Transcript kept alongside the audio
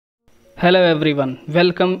Hello everyone,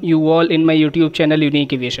 welcome you all in my YouTube channel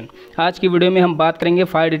unique aviation. आज की video में हम बात करेंगे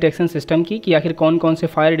फायर डिटेक्शन सिस्टम की कि आखिर कौन कौन से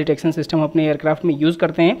फायर डिटेक्शन सिस्टम अपने एयरक्राफ्ट में यूज़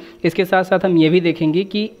करते हैं। इसके साथ साथ हम ये भी देखेंगे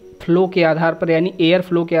कि फ्लो के आधार पर यानी एयर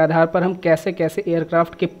फ्लो के आधार पर हम कैसे कैसे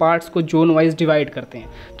एयरक्राफ्ट के पार्ट्स को जोन वाइज डिवाइड करते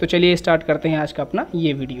हैं। तो चलिए स्टार्ट करते हैं आज का अपना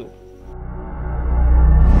ये video.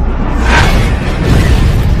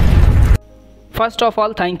 First of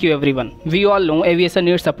all thank you everyone, we all know aviation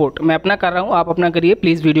need support. मैं अपना कर रहा हूँ, आप अपना करिए।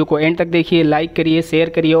 प्लीज़ वीडियो को एंड तक देखिए, लाइक करिए, शेयर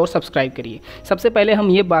करिए और सब्सक्राइब करिए। सबसे पहले हम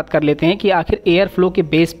ये बात कर लेते हैं कि आखिर एयर फ्लो के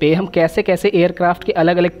बेस पे हम कैसे कैसे एयरक्राफ्ट के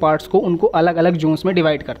अलग अलग पार्ट्स को उनको अलग अलग जोन्स में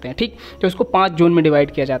डिवाइड करते हैं। ठीक, तो इसको 5 जोन में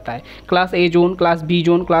डिवाइड किया जाता है। क्लास ए zone, class B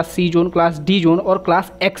zone, class C zone, class D zone और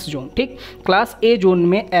क्लास एक्स जोन। ठीक, क्लास ए जोन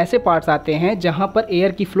में ऐसे पार्ट्स आते हैं जहाँ पर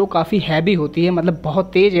एयर की फ्लो काफ़ी हैवी होती है, मतलब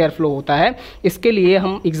बहुत तेज़ एयर फ्लो होता है। इसके लिए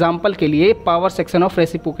हम एग्जाम्पल के लिए power section of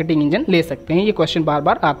reciprocating engine ले सकते हैं। ये क्वेश्चन बार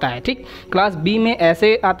बार आता है। ठीक, क्लास बी में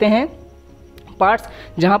ऐसे आते हैं पार्ट्स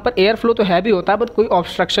जहाँ पर एयर फ्लो तो हैवी होता है बट कोई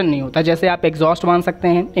ऑब्स्ट्रक्शन नहीं होता, जैसे आप एग्जॉस्ट मान सकते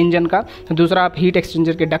हैं इंजन का, दूसरा आप हीट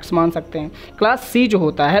एक्सचेंजर के डक्ट्स मान सकते हैं। क्लास सी जो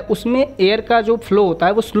होता है उसमें एयर का जो फ्लो होता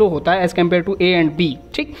है वो स्लो होता है as compare to A and B.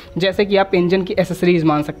 ठीक, जैसे कि आप इंजन की एसेसरीज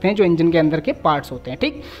मान सकते हैं जो इंजन के अंदर के पार्ट्स होते हैं।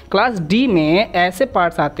 ठीक, क्लास डी में ऐसे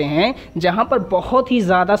पार्ट्स आते हैं जहाँ पर बहुत ही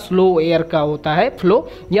ज़्यादा स्लो एयर का होता है फ्लो,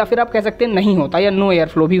 या फिर आप कह सकते हैं नहीं होता, या नो एयर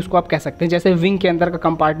फ्लो भी उसको आप कह सकते हैं। जैसे विंग के अंदर का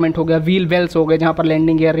कंपार्टमेंट हो गया, व्हील वेल्स हो गए जहाँ पर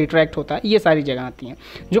लैंडिंग एयर रिट्रैक्ट होता है, ये सारी जगह आती हैं।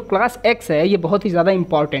 जो क्लास एक्स है ये बहुत ही ज़्यादा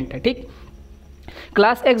इंपॉर्टेंट है। ठीक,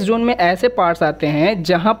 क्लास एक्स जोन में ऐसे पार्ट्स आते हैं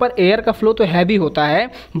जहां पर एयर का फ्लो तो हैवी होता है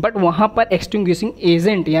बट वहां पर एक्सटिंग्विशिंग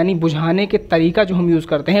एजेंट यानी बुझाने के तरीका जो हम यूज़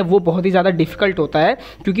करते हैं वो बहुत ही ज़्यादा डिफिकल्ट होता है,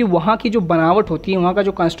 क्योंकि वहां की जो बनावट होती है, वहां का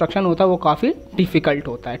जो कंस्ट्रक्शन होता है वो काफ़ी डिफिकल्ट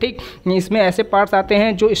होता है। ठीक, इसमें ऐसे पार्ट्स आते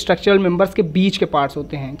हैं जो स्ट्रक्चरल मेंबर्स के बीच के पार्ट्स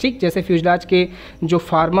होते हैं। ठीक, जैसे फ्यूजलाज के जो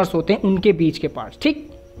फार्मर्स होते हैं उनके बीच के पार्ट्स। ठीक,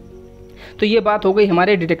 तो ये बात हो गई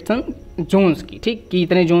हमारे डिटेक्शन जोन्स की। ठीक, कि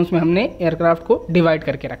इतने जोन्स में हमने एयरक्राफ्ट को डिवाइड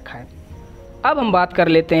करके रखा है। अब हम बात कर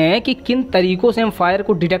लेते हैं कि किन तरीकों से हम फायर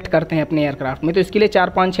को डिटेक्ट करते हैं अपने एयरक्राफ्ट में। तो इसके लिए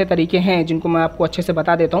 4-5-6 तरीके हैं जिनको मैं आपको अच्छे से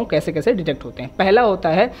बता देता हूँ कैसे कैसे डिटेक्ट होते हैं। पहला होता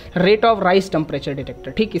है rate of rise temperature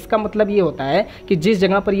detector. ठीक, इसका मतलब ये होता है कि जिस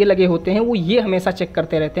जगह पर ये लगे होते हैं वो ये हमेशा चेक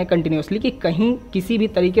करते रहते हैं कंटिन्यूसली कि कहीं किसी भी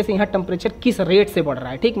तरीके से यहाँ टेम्परेचर किस रेट से बढ़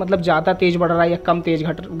रहा है। ठीक, मतलब ज़्यादा तेज़ बढ़ रहा है या कम तेज़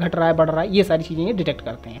घट रहा है, बढ़ रहा है, ये सारी चीज़ें ये डिटेक्ट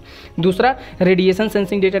करते हैं। दूसरा रेडिएशन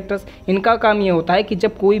सेंसिंग डिटेक्टर्स। इनका काम ये होता है कि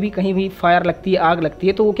जब कोई भी कहीं भी फायर लगती है, आग लगती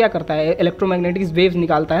है, तो वो क्या करता है, इलेक्ट्रोमैग्नेटिक वेव्स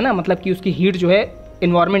निकालता है ना, मतलब कि उसकी हीट जो है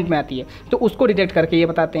इन्वायरमेंट में आती है, तो उसको डिटेक्ट करके ये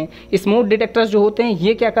बताते हैं। स्मोक डिटेक्टर्स जो होते हैं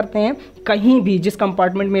ये क्या करते हैं, कहीं भी जिस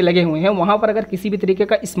कंपार्टमेंट में लगे हुए हैं वहाँ पर अगर किसी भी तरीके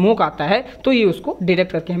का स्मोक आता है तो ये उसको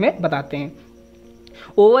डिटेक्ट करके हमें बताते हैं।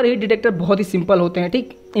 ओवर हीट डिटेक्टर बहुत ही सिंपल होते हैं।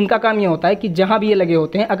 ठीक, इनका काम ये होता है कि जहाँ भी ये लगे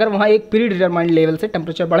होते हैं अगर वहाँ एक प्री डिटरमाइंड लेवल से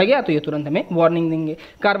टेम्परेचर बढ़ गया तो ये तुरंत हमें वार्निंग देंगे।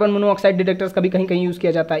 कार्बन मोनोऑक्साइड डिटेक्टर्स का भी कहीं कहीं यूज़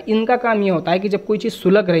किया जाता है। इनका काम ये होता है कि जब कोई चीज़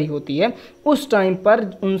सुलग रही होती है उस टाइम पर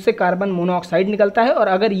उनसे कार्बन मोनोऑक्साइड निकलता है और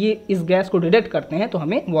अगर ये इस गैस को डिटेक्ट करते हैं तो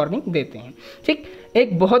हमें वार्निंग देते हैं। ठीक,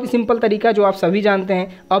 एक बहुत ही सिंपल तरीका जो आप सभी जानते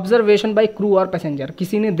हैं, ऑब्जर्वेशन बाय क्रू और पैसेंजर।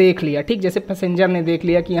 किसी ने देख लिया, ठीक, जैसे पैसेंजर ने देख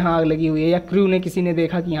लिया कि यहाँ आग लगी हुई है या क्रू ने किसी ने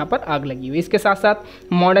देखा कि यहाँ पर आग लगी हुई है। इसके साथ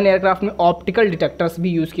साथ मॉडर्न एयरक्राफ्ट में ऑप्टिकल डिटेक्टर्स भी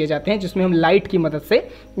यूज़ किए जाते हैं जिसमें हम लाइट की मदद से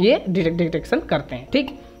ये डिटेक्शन करते हैं।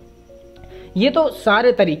 ठीक, ये तो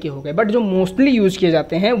सारे तरीके हो गए, बट जो मोस्टली यूज़ किए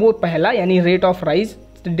जाते हैं वो पहला यानी rate of rise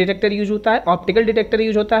detector use होता है, ऑप्टिकल डिटेक्टर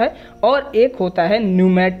यूज होता है और एक होता है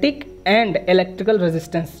pneumatic and electrical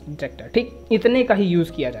resistance detector. ठीक, इतने का ही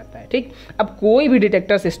यूज़ किया जाता है। ठीक, अब कोई भी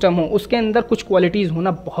डिटेक्टर सिस्टम हो उसके अंदर कुछ क्वालिटीज़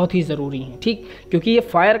होना बहुत ही ज़रूरी है। ठीक, क्योंकि ये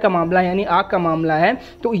फायर का मामला यानी आग का मामला है,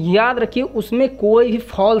 तो याद रखिए उसमें कोई भी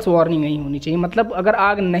फॉल्स वार्निंग नहीं होनी चाहिए। मतलब अगर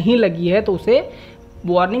आग नहीं लगी है तो उसे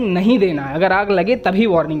वार्निंग नहीं देना है, अगर आग लगे तभी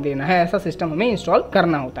वार्निंग देना है, ऐसा सिस्टम हमें इंस्टॉल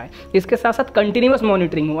करना होता है। इसके साथ साथ कंटिन्यूअस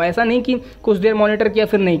मॉनिटरिंग हो, ऐसा नहीं कि कुछ देर मॉनिटर किया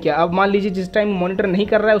फिर नहीं किया। अब मान लीजिए जिस टाइम मॉनिटर नहीं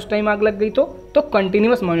कर रहा है उस टाइम आग लग गई तो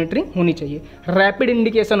कंटिन्यूअस मॉनिटरिंग होनी चाहिए। रैपिड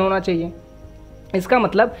इंडिकेशन होना चाहिए, इसका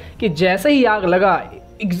मतलब कि जैसे ही आग लगा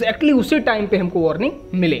एग्जैक्टली उसी टाइम पे हमको वार्निंग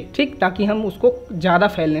मिले। ठीक, ताकि हम उसको ज़्यादा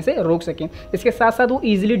फैलने से रोक सकें। इसके साथ साथ वो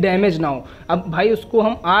इजीली डैमेज ना हो। अब भाई उसको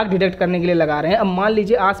हम आग डिटेक्ट करने के लिए लगा रहे हैं, अब मान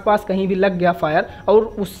लीजिए आसपास कहीं भी लग गया फायर और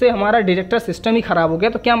उससे हमारा डिटेक्टर सिस्टम ही ख़राब हो गया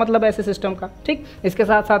तो क्या मतलब ऐसे सिस्टम का। ठीक, इसके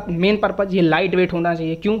साथ साथ मेन पर्पज़ ये लाइट वेट होना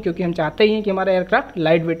चाहिए। क्यों? क्योंकि हम चाहते ही हैं कि हमारा एयरक्राफ्ट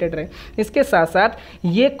लाइट वेटेड रहे। इसके साथ साथ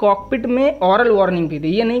ये कॉकपिट में ऑरल वार्निंग भी दे,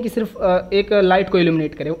 ये नहीं कि सिर्फ एक लाइट को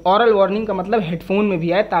इल्यूमिनेट करे। ऑरल वार्निंग का मतलब हेडफोन में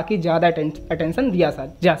भी आए ताकि ज़्यादा अटेंशन दिया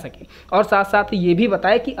जा सके, और साथ साथ ये भी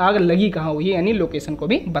बताए कि आग लगी कहाँ हुई है यानी लोकेशन को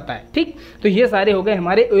भी बताए। ठीक, तो ये सारे हो गए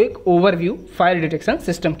हमारे एक ओवरव्यू फायर डिटेक्शन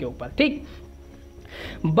सिस्टम के ऊपर। ठीक,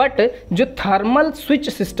 बट जो थर्मल स्विच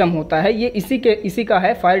सिस्टम होता है ये इसी का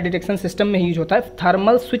है, फायर डिटेक्शन सिस्टम में यूज होता है।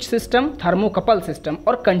 Thermal switch system, thermocouple system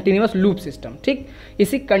और कंटिन्यूअस लूप सिस्टम। ठीक,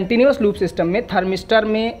 इसी कंटिन्यूअस लूप सिस्टम में थर्मिस्टर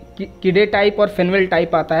में किडे टाइप और फेनवेल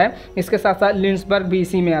टाइप आता है, इसके साथ साथ लिंसबर्ग भी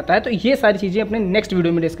इसी में आता है। तो ये सारी चीज़ें अपने नेक्स्ट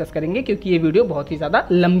वीडियो में डिस्कस करेंगे, क्योंकि ये वीडियो बहुत ही ज़्यादा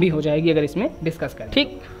लंबी हो जाएगी अगर इसमें डिस्कस करें।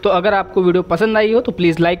 ठीक, तो अगर आपको वीडियो पसंद आई हो तो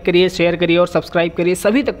प्लीज़ लाइक करिए, शेयर करिए और सब्सक्राइब करिए,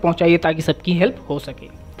 सभी तक पहुँचाइए ताकि सबकी हेल्प हो सके।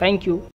 Thank you.